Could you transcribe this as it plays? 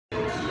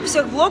У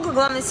всех влогах,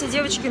 главное, все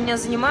девочки у меня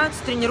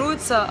занимаются,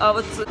 тренируются, а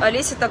вот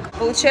Олеся так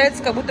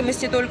получается, как будто мы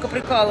с ней только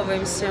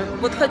прикалываемся.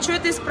 Вот хочу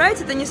это исправить,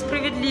 это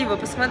несправедливо.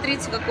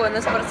 Посмотрите, какой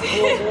она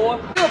спортсмен.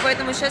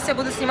 Поэтому сейчас я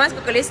буду снимать,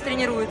 как Олеся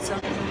тренируется.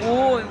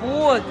 Ой,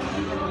 вот.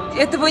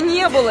 Этого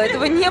не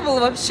было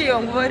вообще, я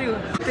вам говорю.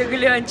 Ты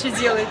глянь, что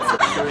делается.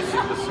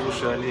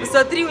 Слушай, Олеся,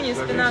 смотри, у нее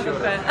спина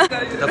какая.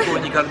 Такого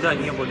никогда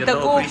не было, ни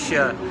одного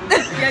прыща.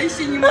 Я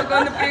еще не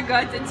могла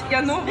напрягать, а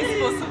тебе новый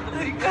способ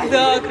напрягать.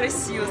 Да,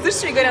 красиво. Слышишь,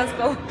 что Игорян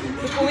сказал?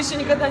 Такого еще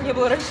никогда не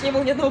было, раньше не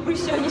было ни одного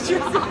прыща,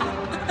 ничего.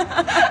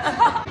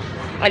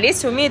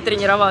 Олеся умеет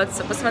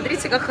тренироваться,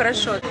 посмотрите, как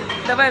хорошо.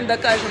 Давай им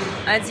докажем.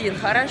 1,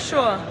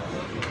 хорошо.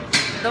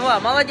 2,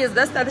 молодец,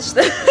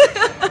 достаточно.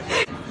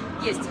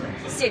 Есть.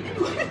 7,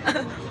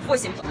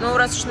 8. Ну,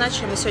 раз уж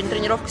начали мы сегодня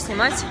тренировку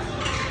снимать.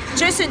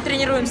 Что сегодня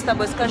тренируем с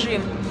тобой, скажи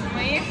им?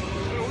 Мы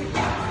руки.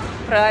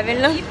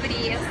 Правильно. И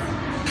пресс.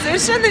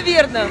 Совершенно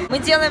верно. Мы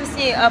делаем с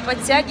ней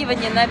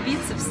подтягивание на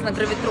бицепс на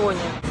гравитроне.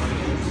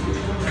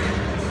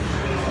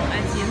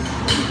 1,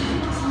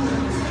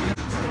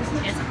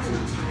 5,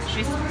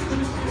 6,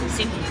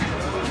 7,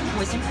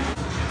 8,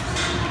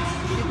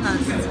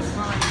 15. Молодец.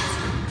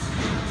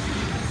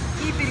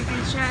 И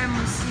переключаем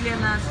усилия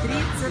на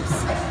трицепс.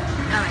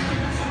 Давай.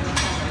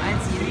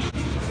 1,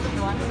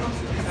 2, 3,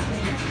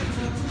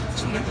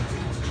 4,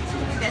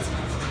 5,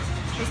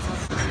 6.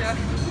 Все.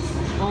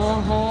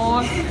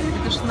 Ого,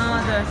 это ж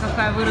надо,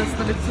 какая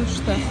выросла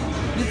бицуша-то.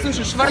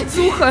 Бицуша,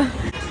 шварцуха.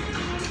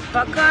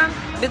 Пока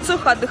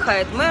бицуха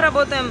отдыхает, мы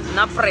работаем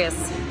на пресс.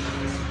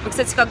 Вы,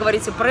 кстати, как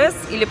говорите, пресс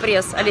или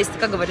пресс? Олесь, ты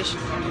как говоришь?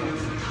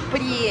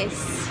 Пресс.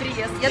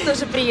 Пресс. Я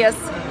тоже пресс.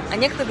 А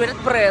некоторые говорят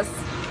пресс.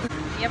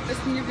 Я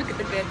просто не люблю,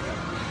 когда говорят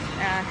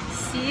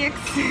секс.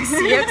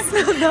 Секс?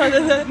 Да.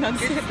 Надо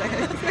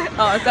сказать.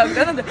 А, так,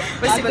 да, надо?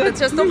 Спасибо. Это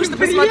сейчас только что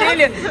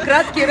посмотрели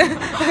краткий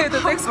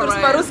этот экскурс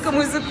по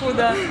русскому языку,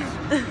 да.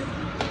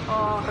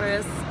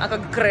 Пресс. А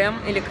как крем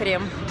или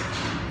крем?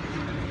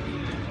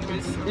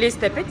 Лесь,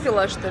 ты опять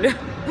пила, что ли?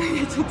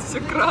 Тут все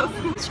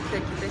красное.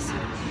 Такие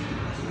красивые.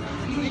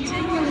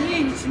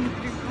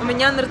 У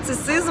меня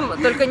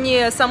нарциссизм, только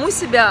не саму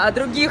себя, а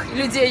других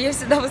людей. Я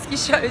всегда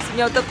восхищаюсь. У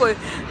меня вот такой,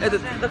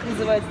 этот, как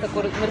называется,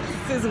 такой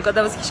нарциссизм,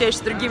 когда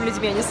восхищаешься другими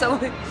людьми, а не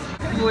собой.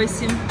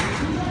 8,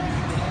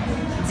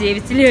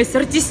 9, Лесь,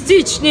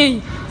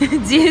 артистичней.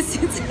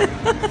 10,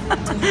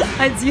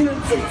 11,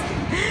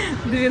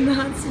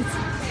 12,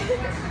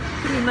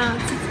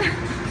 13,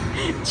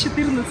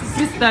 14.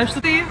 Представь,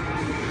 что ты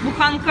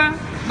буханка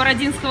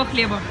бородинского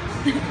хлеба.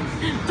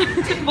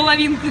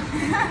 Половинка.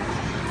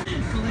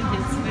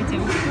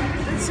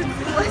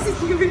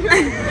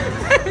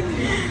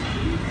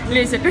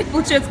 Лесь, опять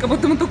получается, как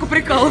будто мы только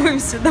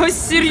прикалываемся. Давай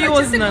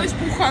серьезно. А ты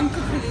буханка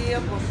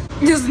хлеба.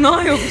 Не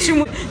знаю,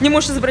 почему не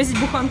можешь изобразить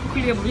буханку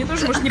хлеба. Мне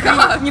тоже, может,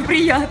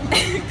 неприятно.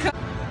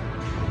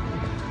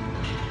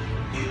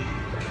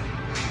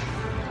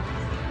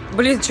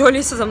 Блин, что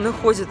Леся за мной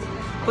ходит?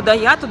 Куда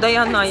я, туда и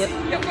она. Я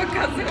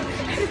показываю.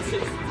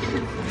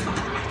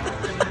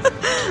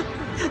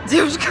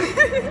 Девушка.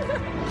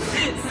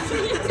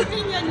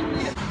 Меня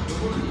нет.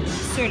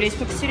 Все, Лесь,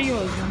 только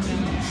серьезно.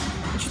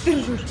 Что ты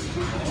ржешь?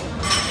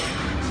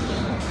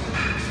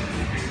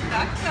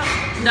 Так, там.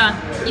 Да.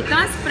 И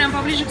таз прям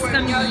поближе к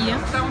скамье.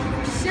 Там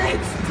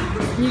вмещается.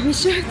 Не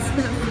вмещается,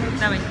 да?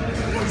 Давай.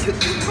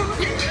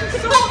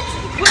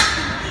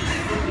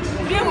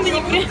 Прям мне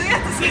прям.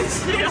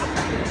 Зачем?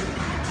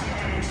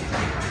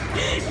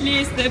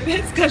 Лесь, ты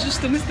опять скажешь,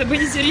 что мы с тобой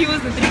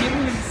несерьезно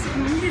тренируемся.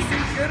 Не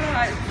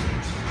забирай.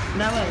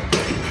 Давай.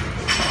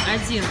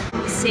 1,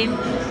 7.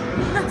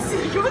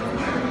 Серьезно?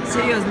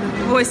 Серьезно.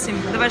 8.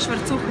 Давай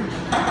шварцуху.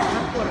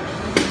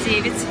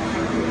 9.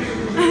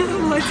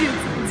 Молодец.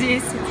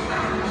 10.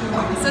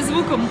 Со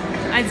звуком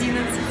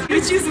 11.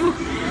 Включи звук.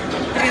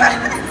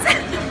 13.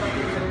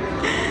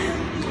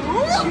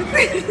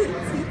 14.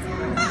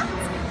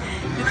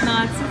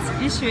 15.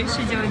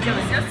 Еще делай.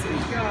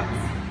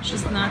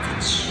 16.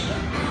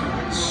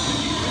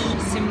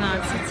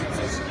 17.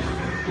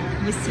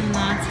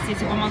 18. Я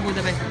тебе помогу,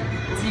 давай.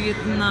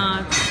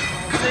 19.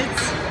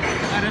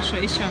 Хорошо,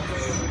 еще.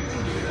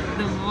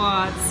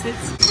 20.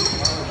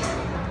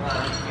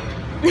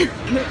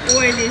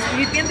 Ой, Лесь,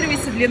 не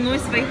выпендривайся длиной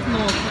своих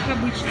ног, как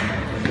обычно.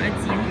 1.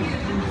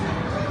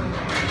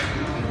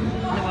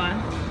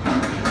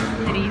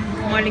 2. 3.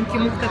 Маленький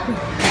мук такой.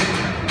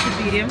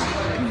 4.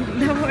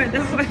 Давай.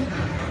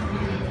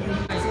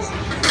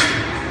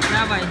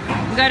 Давай.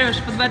 Гарёш,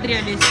 подбодри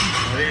Олесю.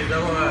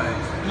 Давай.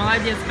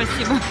 Молодец,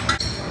 спасибо.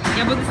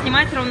 Я буду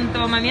снимать ровно до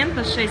того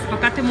момента 6,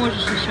 пока ты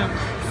можешь еще.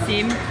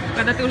 7.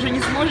 Когда ты уже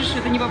не сможешь,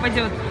 это не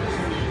попадет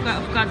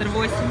в кадр.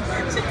 8.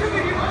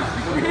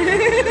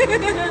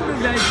 Ну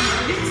да,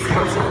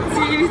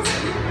 9.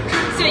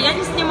 Все, я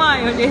не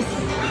снимаю, Олесь.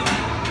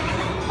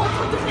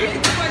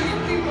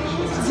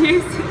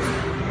 10.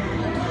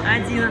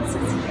 11.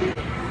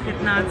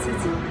 15.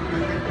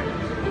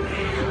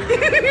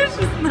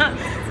 16.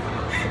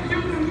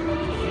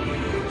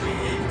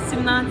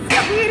 17.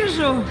 Я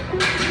вырежу.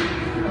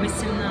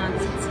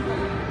 18.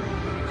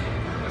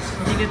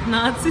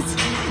 19.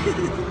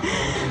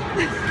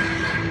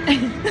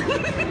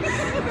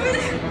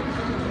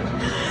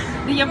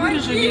 Да я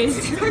вырежу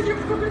есть.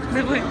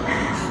 Давай.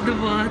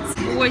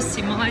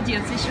 28.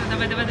 Молодец. Еще.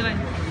 Давай.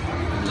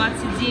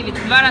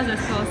 29. 2 раза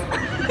осталось.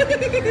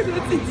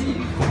 29.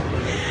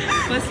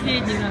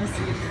 Последний раз.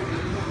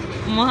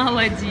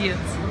 Молодец.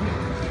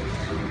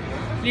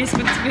 Лесь,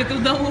 как тебе это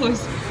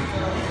удалось?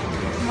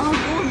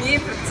 Могу,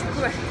 умею,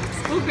 практикую.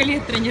 Сколько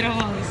лет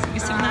тренировалась?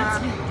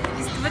 18 лет?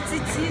 Из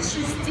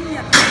 26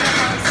 я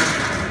тренировалась.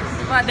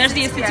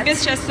 Подожди, если тебе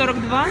сейчас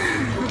 42,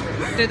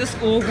 то это...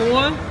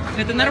 Ого!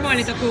 Это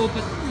нормальный такой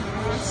опыт.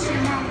 Вообще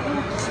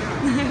могу.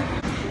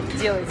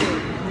 Делай.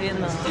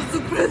 12.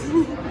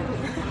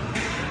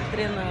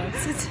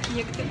 13.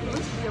 Некоторые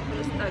просят, я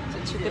просто так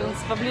чуть-чуть 14.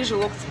 Поближе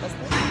локти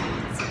поставь.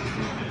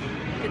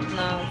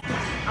 15.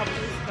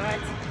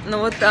 опускать. Ну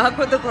вот так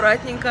вот,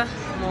 аккуратненько.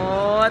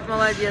 Вот,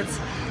 молодец.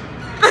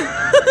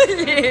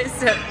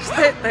 Леся,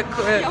 что это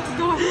такое? Я в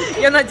доме.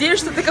 Я надеюсь,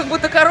 что ты как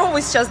будто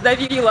корову сейчас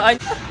давила.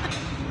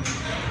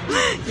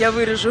 Я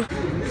вырежу.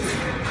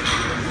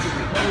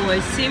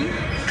 8.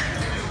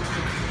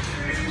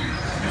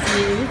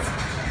 9.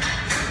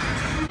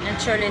 Ну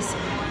что, Лесь,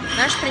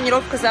 наша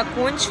тренировка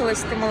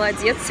закончилась. Ты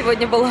молодец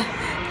сегодня была.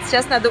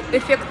 Сейчас надо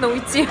эффектно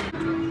уйти.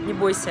 Не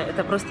бойся,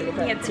 это просто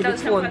Нет, ты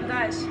телефон. должна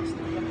подальше.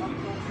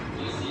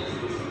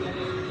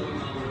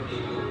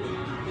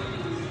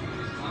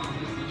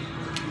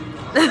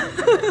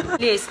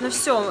 Лесь, ну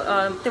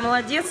все, ты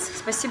молодец,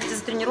 спасибо тебе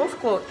за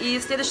тренировку. И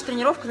следующая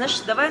тренировка, знаешь,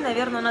 давай,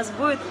 наверное, у нас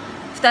будет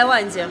в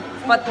Таиланде,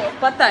 в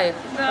Паттайе.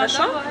 Да,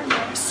 Хорошо? давай.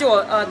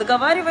 Все,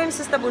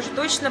 договариваемся с тобой уже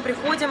точно,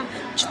 приходим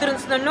в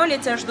 14:00, я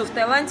тебя жду в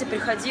Таиланде,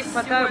 приходи в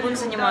Паттайю, будем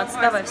заниматься.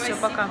 Давай, все,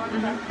 пока.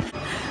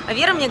 А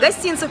Вера мне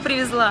гостинцев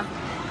привезла.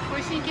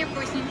 Вкусненькие.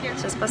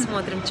 Сейчас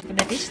посмотрим.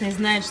 Подопечные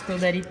знают, что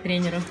дарить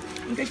тренеру.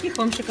 Никаких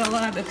вам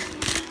шоколадок.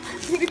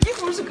 Никаких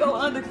вам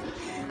шоколадок.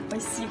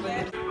 Спасибо.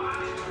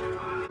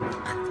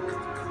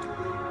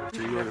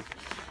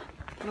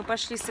 Мы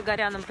пошли с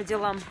Игоряном по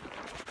делам.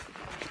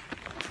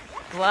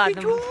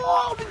 Ладно.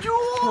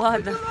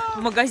 Ладно.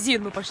 В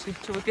магазин мы пошли.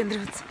 Чего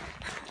выпендриваться?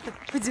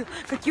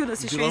 Какие у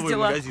нас еще есть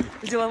дела? Магазин.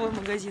 Деловой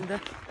магазин, да.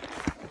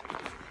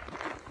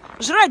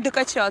 Жрать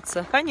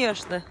докачаться,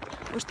 конечно.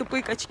 Вы что,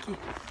 тупые качки.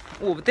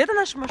 О, вот это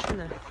наша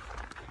машина.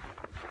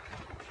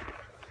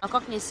 А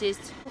как мне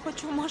сесть? Я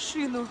хочу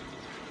машину.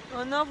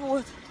 Она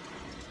вот.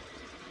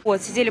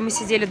 Вот,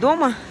 сидели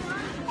дома.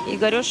 И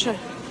Игорёша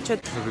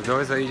что-то...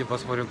 Давай заедем,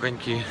 посмотрим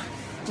коньки.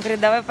 Говорит,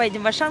 давай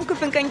поедем в Ашан,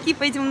 купим коньки,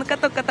 поедем на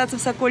каток кататься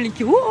в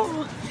Сокольнике.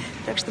 О!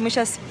 Так что мы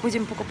сейчас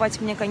будем покупать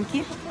мне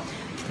коньки.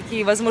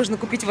 Какие возможно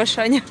купить в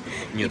Ашане.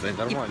 Нет, они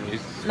нормальные.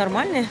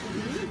 Нормальные?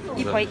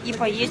 Да. И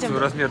поедем свой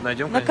размер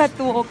найдем, на конечно.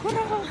 каток.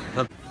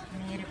 Ура!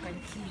 Мерю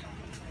коньки.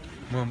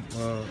 Мам,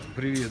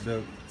 привет, да.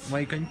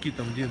 Мои коньки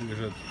там где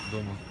лежат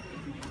дома?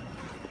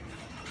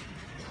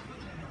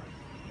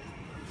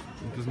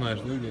 Ты знаешь,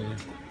 да, где они?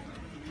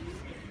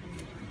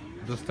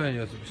 Достань,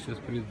 я сейчас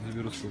приеду,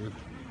 заберу с собой.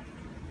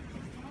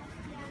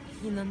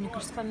 Не надо, мне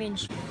кажется,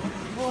 поменьше.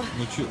 Вот,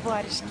 Ну чё,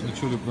 варежки. ну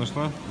чё, Люб,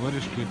 нашла?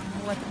 Варежки,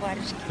 Вот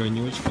варежки,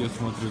 конёчки, я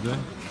смотрю, да?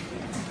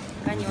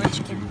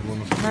 конечки,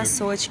 Бонус.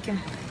 носочки.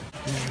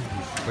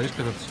 Поедешь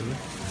кататься сюда?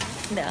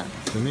 Да.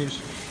 Ты умеешь?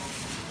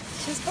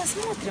 Сейчас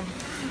посмотрим.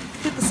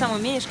 Ты-то сам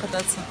умеешь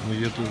кататься? Ну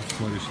я тут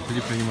смотрю, сейчас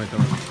иди принимай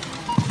товар.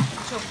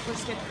 Что,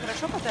 ты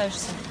хорошо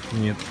катаешься?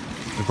 Нет,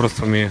 я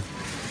просто умею.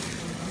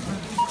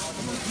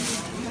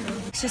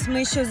 Сейчас мы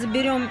еще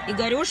заберем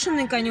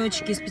Игорёшины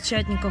конечки из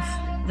печатников,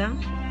 да?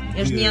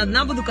 Я же не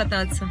одна буду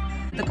кататься.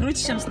 Это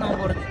круче, чем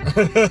сноуборд.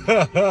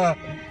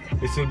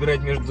 Если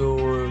выбирать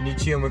между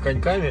ничем и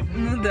коньками,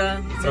 Ну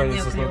да.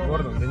 сравнить со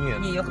сноубордом, да нет.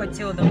 Не, я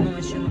хотела давно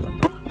вообще на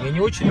каток. Я не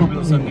очень люблю,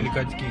 на самом деле,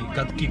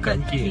 катки,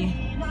 коньки.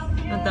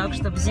 Ну так,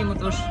 чтобы зиму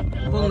тоже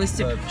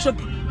полностью, Вот так.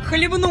 чтобы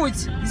хлебнуть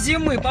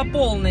зимы по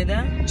полной,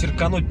 да?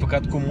 Черкануть по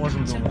катку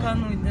можем дома.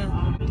 Черкануть,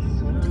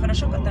 да. Ты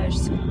хорошо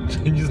катаешься?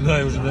 Не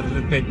знаю, уже,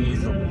 наверное, 5 не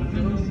ездил.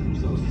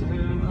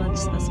 Ладно,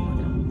 сейчас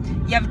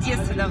посмотрим. Я в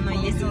детстве давно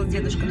ездила с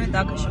дедушкой, ну и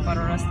так еще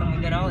пару раз там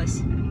выбиралась.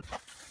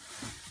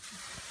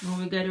 Ну,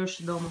 у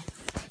Игорёши дома.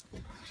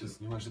 Сейчас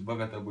снимаешь,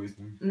 богатые обои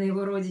снимем. На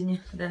его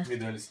родине, да.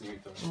 Медали снимем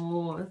там.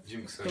 Вот.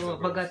 Димка, кстати, Что,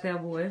 забрался. богатые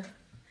обои.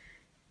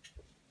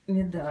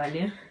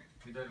 Медали.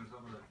 Медали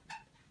забрали.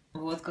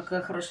 Вот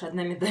какая хорошая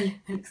одна медаль.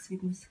 Алекс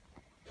Фитнес.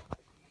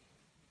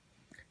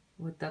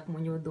 Вот так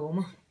мы у него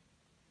дома.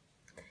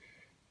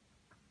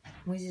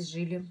 Мы здесь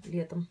жили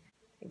летом.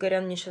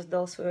 Игорян мне сейчас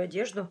дал свою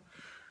одежду.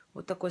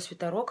 Вот такой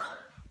свитерок.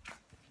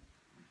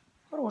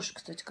 Хороший,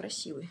 кстати,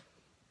 красивый.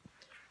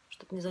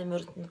 Чтобы не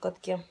замерзнуть на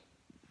катке.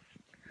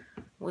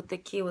 Вот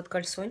такие вот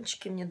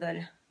кальсончики мне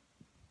дали.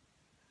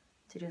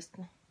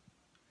 Интересно.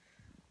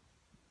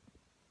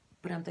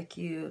 Прям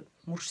такие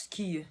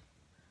мужские.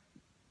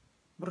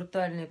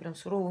 Брутальные, прям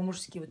суровые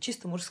мужские. Вот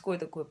чисто мужской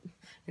такой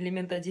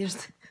элемент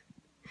одежды.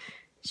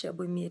 Сейчас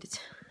бы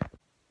мерить.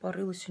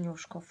 Порылась у него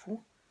в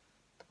шкафу.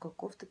 Такая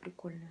кофта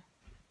прикольная.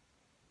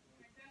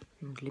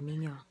 Ну, для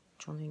меня.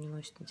 Что он ее не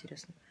носит,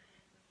 интересно.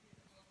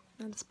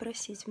 Надо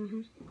спросить.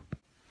 Угу.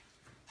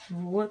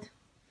 Вот.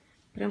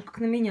 Прям как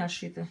на меня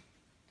шито.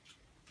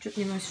 Чё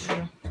ты не носишь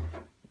ее?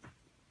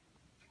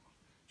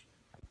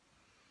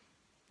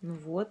 Ну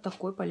вот,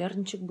 такой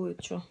полярничек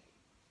будет. Чё?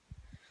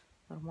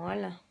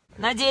 Нормально.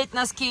 Надеть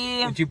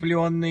носки.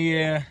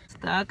 Утепленные.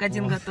 Так,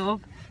 один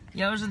готов.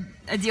 Я уже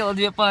одела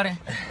 2 пары.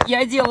 Я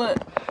одела...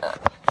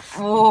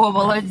 О,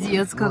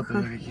 молодец, как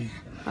хороший.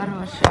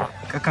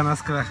 Как о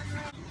носках.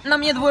 На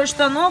мне 2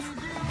 штанов,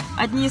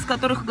 одни из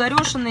которых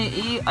горешины,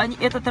 и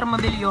это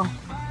термобелье.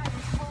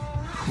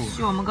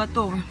 Все, мы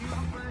готовы.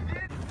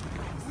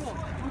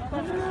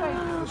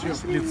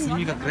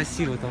 Сними, как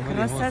красиво там.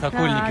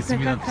 Красота-то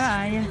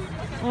какая.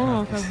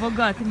 О, как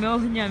богатыми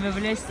огнями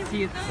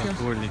блестит.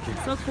 Сокольники.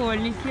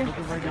 Сокольники.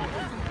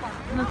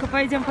 Ну-ка,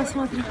 пойдем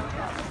посмотрим.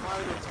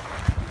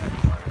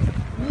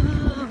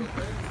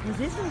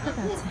 Здесь надо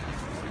кататься?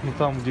 Ну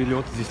там, где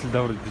лед, здесь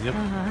льда вроде нет.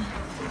 Ага.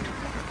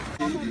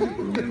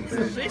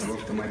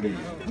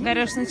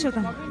 Гореш, ну что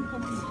там?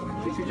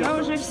 Я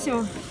уже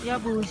все, я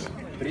обулась.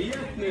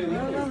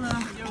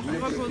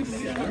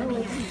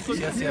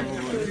 Сейчас я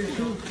буду.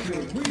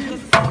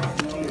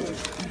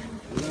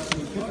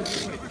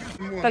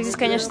 Так, здесь,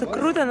 конечно,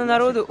 круто, но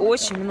народу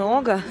очень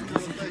много.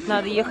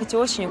 Надо ехать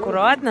очень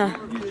аккуратно.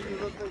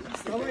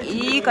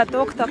 И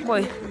каток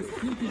такой.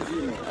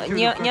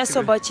 Не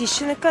особо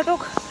очищенный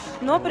каток,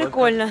 но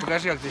прикольно.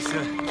 Покажи, как здесь все.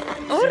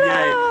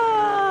 Ура!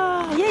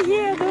 Я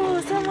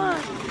еду сама.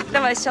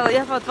 Давай сначала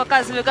я вот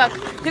показываю, как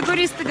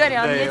фигурист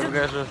Игорян едет. Я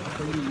покажу.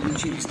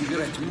 Научились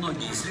набирать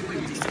многие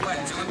слепым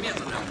десятибалльным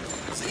методом.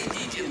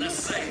 Зайдите на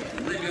сайт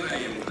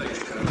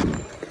набираем.ру.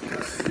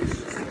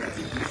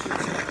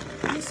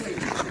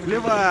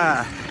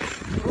 Лева!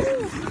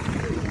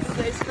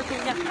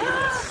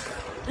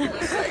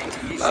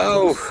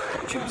 Ау!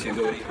 Чем тебе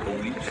говорить?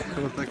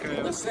 Вот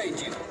такая На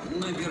сайте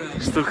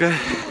набираем. штука.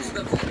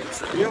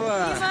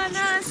 Лева!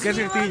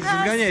 Скажи, ты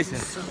разгоняйся.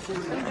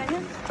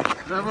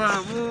 Давай,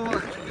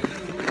 вот.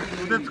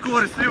 Вот эта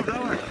скорость, Лев,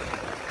 давай.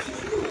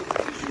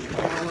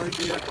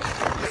 Молодец.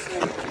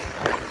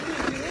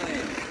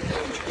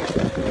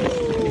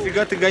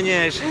 Нифига ты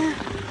гоняешь.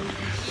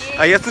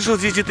 А я слышал,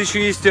 здесь где-то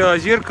еще есть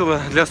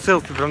зеркало для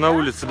селфи прям на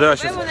улице. Да,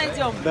 сейчас. Мы его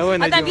найдем. Давай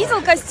найдем. А там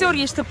видел, костер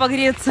есть, чтобы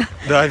погреться?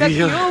 Да, как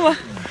видел. клево.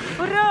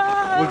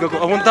 Ура! Ой, как...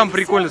 А вон там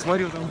прикольно,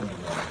 смотри. Там.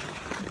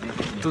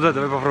 Туда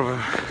давай попробуем.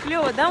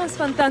 Клево, да, мы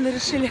спонтанно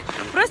решили.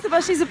 Просто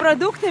пошли за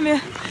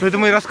продуктами, Ну это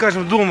мы и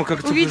расскажем дома, как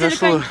это увидели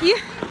произошло. коньки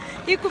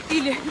и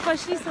купили. И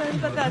пошли с вами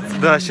кататься.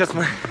 Да, сейчас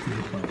мы...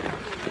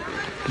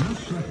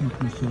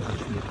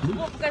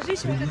 О, покажи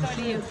еще вот эту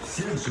аллею.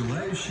 Всех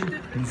желающих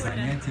на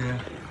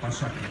занятия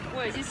пошагово.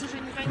 Ой, здесь уже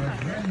не конька.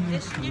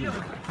 Здесь не лед.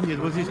 Нет,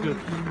 вот здесь лед.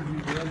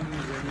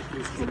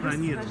 А,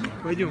 нет.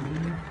 Пойдем.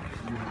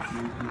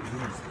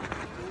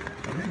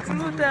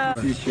 Круто.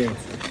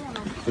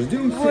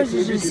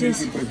 Боже же, здесь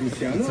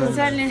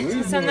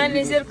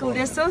специальное зеркало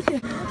для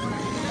селфи.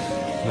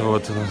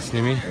 Вот,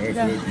 сними.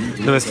 Да.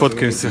 Давай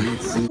сфоткаемся.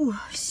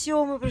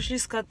 Все, мы пришли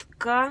с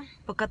катка.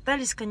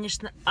 Покатались,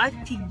 конечно,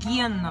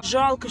 офигенно.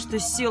 Жалко, что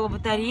села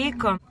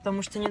батарейка,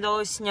 потому что не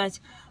удалось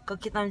снять,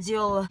 как я там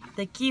делала.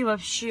 Такие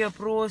вообще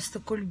просто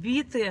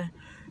кульбиты.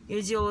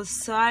 Я делала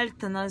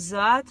сальто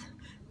назад.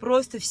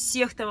 Просто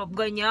всех там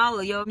обгоняла.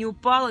 Я не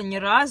упала ни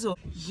разу.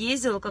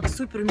 Ездила как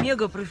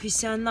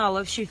супер-мега-профессионал.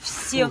 Вообще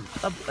всех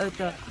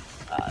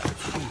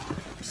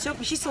все,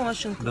 почистила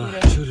машинку. Да.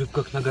 Что, Люб,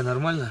 как нога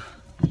нормально?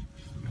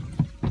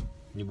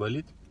 Не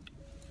болит?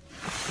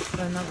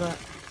 Какая нога?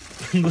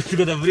 Ну ты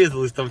когда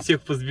врезалась, там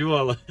всех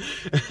позбивала.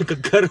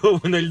 Как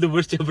корова на льду,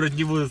 больше тебя брать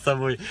не буду с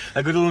собой.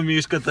 А говорил,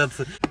 умеешь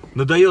кататься.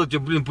 Надоело тебе,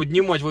 блин,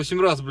 поднимать 8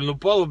 раз, блин,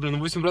 упала, блин,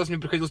 8 раз мне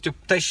приходилось тебя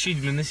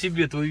тащить, блин, на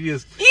себе твой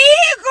вес.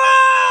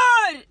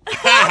 Игорь!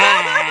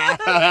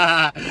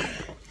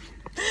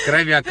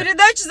 Кровяка.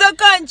 Передача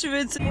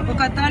заканчивается.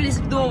 Покатались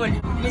вдоволь.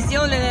 Мы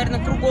сделали,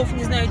 наверное, кругов,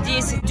 не знаю,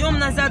 10. Идем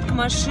назад к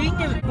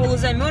машине,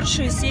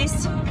 полузамерзшие,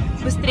 сесть,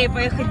 быстрее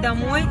поехать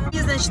домой. И,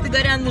 значит,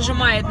 Игорян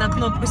нажимает на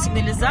кнопку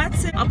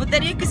сигнализации, а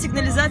батарейка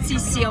сигнализации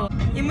села.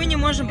 И мы не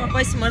можем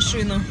попасть в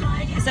машину.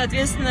 И,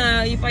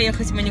 соответственно, и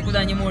поехать мы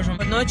никуда не можем.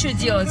 Ну а что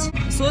делать?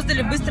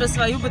 Создали быстро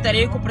свою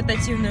батарейку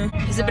портативную.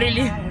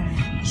 Изобрели.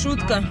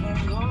 Шутка.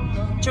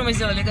 Что мы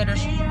сделали, Игорёш?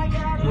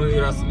 Мы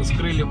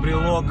раскрыли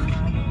брелок,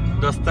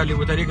 достали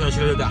батарейку,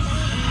 начали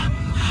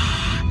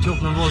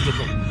теплым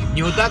воздухом.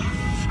 Не вот так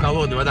в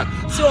колоду, а так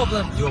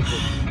Теплым.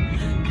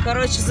 теплым.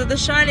 Короче,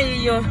 задышали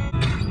ее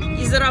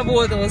и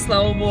заработала,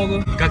 слава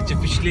богу. Как тебе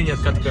впечатление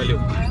от катка,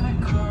 Люб?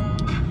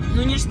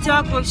 Ну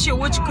ништяк, вообще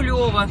очень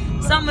клево.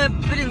 Самое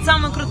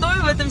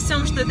крутое в этом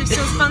всем, что это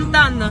все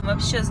спонтанно.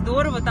 Вообще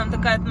здорово, там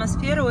такая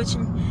атмосфера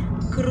очень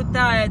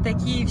крутая,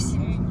 такие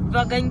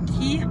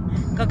огоньки,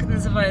 как это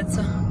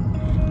называется,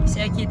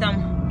 всякие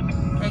там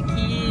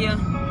такие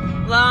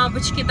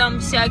лампочки там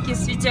всякие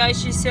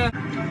светящиеся.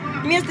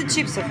 Вместо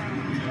чипсов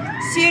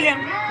сели,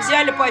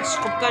 взяли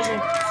пачечку, покажи.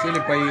 Сели,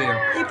 поели.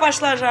 И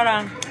пошла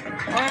жара.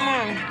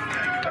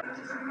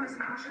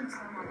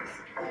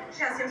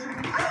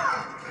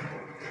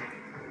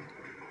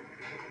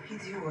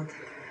 Идиот.